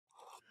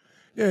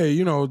Yeah,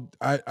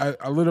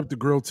 I lit up the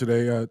grill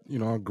today. I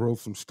grilled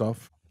some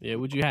stuff. Yeah,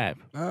 what'd you have?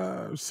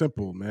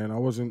 Simple, man.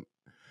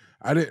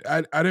 I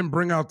didn't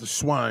bring out the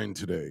swine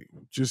today.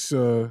 Just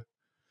I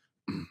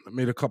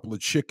made a couple of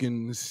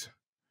chickens.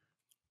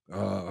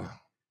 Uh,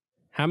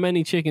 How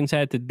many chickens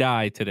had to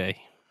die today?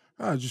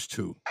 just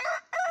two.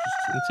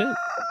 Just two. That's it.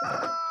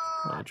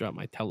 I dropped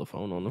my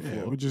telephone on the Yeah,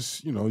 floor. we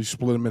just you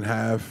split them in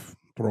half,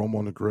 throw them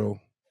on the grill.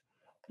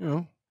 You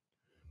know.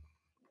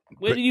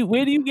 Where do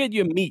you get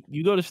your meat?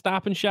 You go to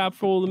Stop and Shop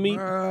for all the meat?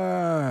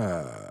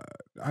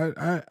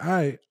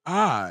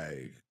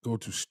 I go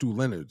to Stu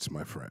Leonard's,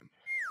 my friend.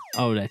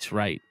 Oh, that's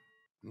right.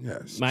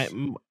 Yes.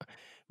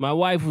 My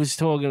wife was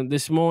talking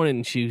this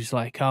morning. She was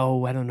like,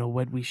 "Oh, I don't know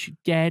what we should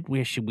get.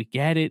 Where should we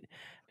get it?"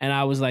 And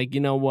I was like,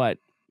 "You know what?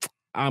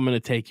 I'm gonna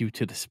take you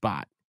to the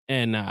spot."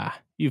 And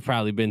you've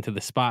probably been to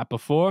the spot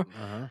before,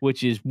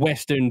 which is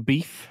Western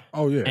Beef.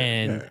 Oh yeah,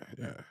 and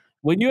yeah.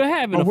 when you're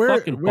having a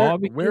fucking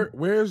barbecue,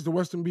 where's the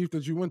Western Beef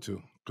that you went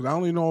to? Because I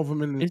only know of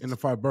them in the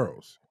 5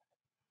 boroughs.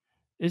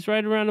 it's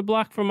right around the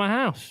block from my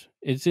house.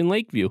 It's in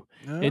Lakeview.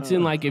 It's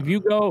in if you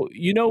go,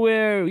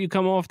 where you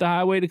come off the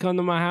highway to come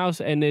to my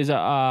house, and there's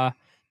that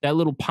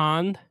little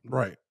pond.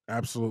 Right,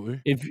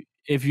 absolutely.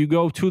 If you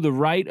go to the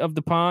right of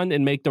the pond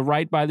and make the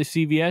right by the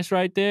CVS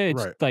right there,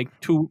 it's like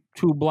two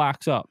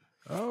blocks up.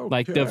 Okay.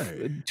 Like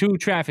the 2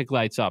 traffic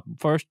lights up.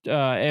 First,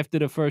 after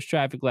the first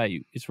traffic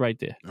light, it's right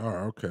there. Oh,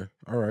 okay.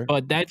 All right.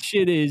 But that's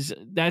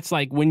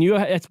like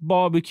it's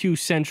barbecue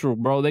central,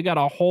 bro. They got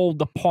a whole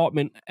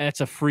department.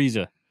 That's a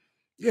freezer.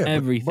 Yeah,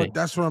 everything. But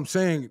that's what I'm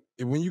saying.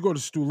 When you go to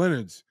Stu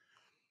Leonard's,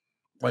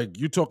 like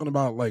you're talking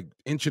about like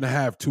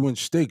 1.5,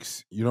 2-inch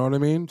steaks. You know what I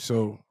mean?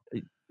 So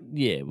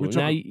yeah, well,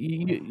 now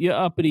your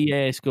uppity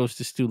ass goes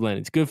to Stu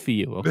Leonard's. Good for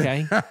you,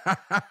 okay?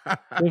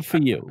 Good for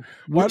you.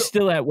 We're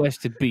still at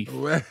Western Beef.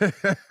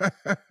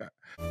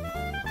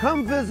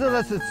 Come visit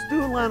us at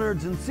Stu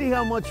Leonard's and see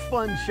how much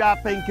fun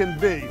shopping can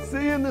be.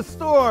 See you in the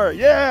store.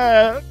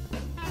 Yeah.